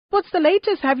What's the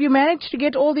latest? Have you managed to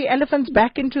get all the elephants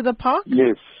back into the park?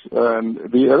 Yes.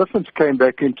 The elephants came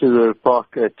back into the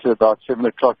park at about 7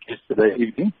 o'clock yesterday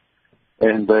evening,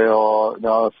 and they are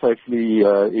now safely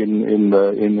in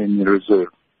the reserve.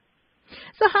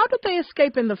 So how did they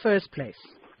escape in the first place?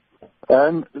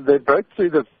 They broke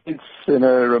through the fence in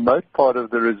a remote part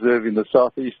of the reserve in the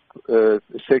southeast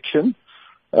section.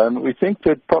 We think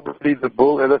that probably the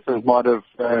bull elephant might have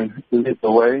led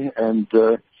the way and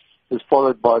was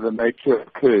followed by the matriarch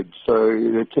herd. So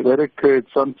that occurred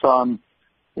sometime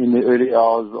in the early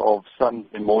hours of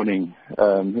Sunday morning,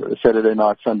 Saturday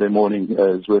night, Sunday morning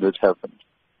is when it happened.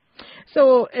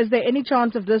 So is there any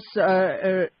chance of this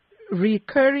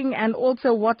recurring, and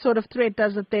also what sort of threat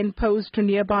does it then pose to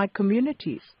nearby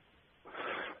communities?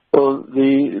 Well,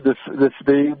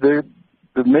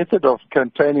 the method of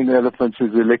containing elephants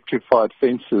is electrified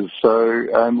fences. So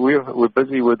we're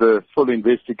busy with a full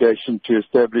investigation to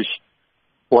establish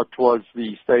what was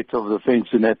the state of the fence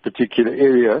in that particular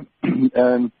area,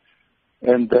 and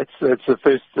that's the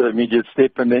first immediate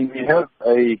step. And then we have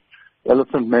a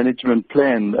elephant management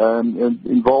plan. It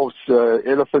involves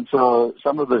elephants.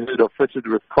 Some of the herd are fitted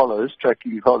with collars,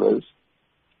 tracking collars,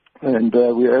 and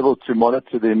we're able to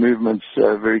monitor their movements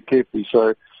very carefully.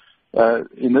 So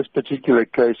in this particular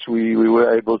case, we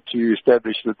were able to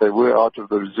establish that they were out of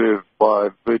the reserve by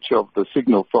virtue of the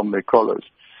signal from their collars.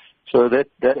 So that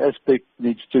aspect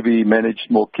needs to be managed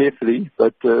more carefully.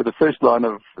 But the first line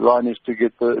is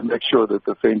to make sure that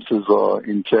the fences are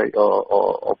in check,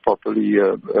 are properly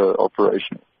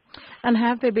operational. And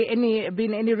have there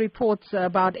been any reports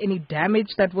about any damage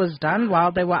that was done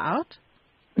while they were out?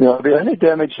 Yeah, the only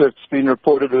damage that's been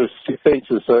reported is to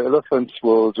fences. So elephants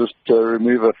will just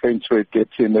remove a fence where it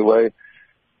gets in the way.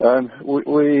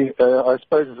 I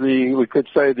suppose we could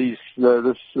say this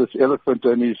elephant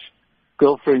and his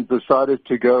girlfriend decided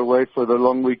to go away for the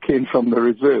long weekend from the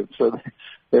reserve, so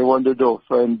they wandered off.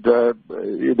 And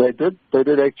they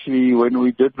did actually, when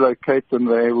we did locate them,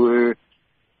 they were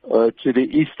to the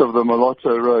east of the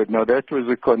Moloto Road. Now that was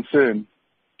a concern.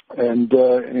 And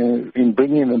in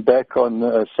bringing them back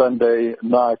on Sunday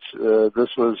night, this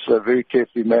was very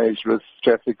carefully managed with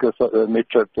traffic,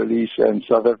 Metro Police and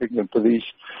South African Police.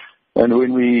 And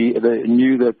when they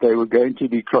knew that they were going to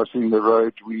be crossing the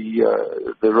road,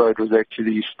 the road was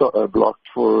actually blocked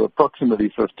for approximately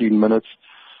 15 minutes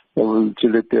to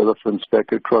let the elephants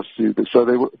back across.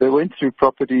 So they went through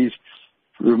properties,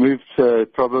 removed,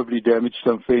 probably damaged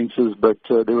some fences, but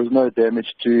there was no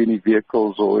damage to any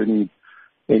vehicles or any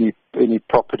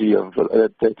property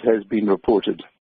that has been reported.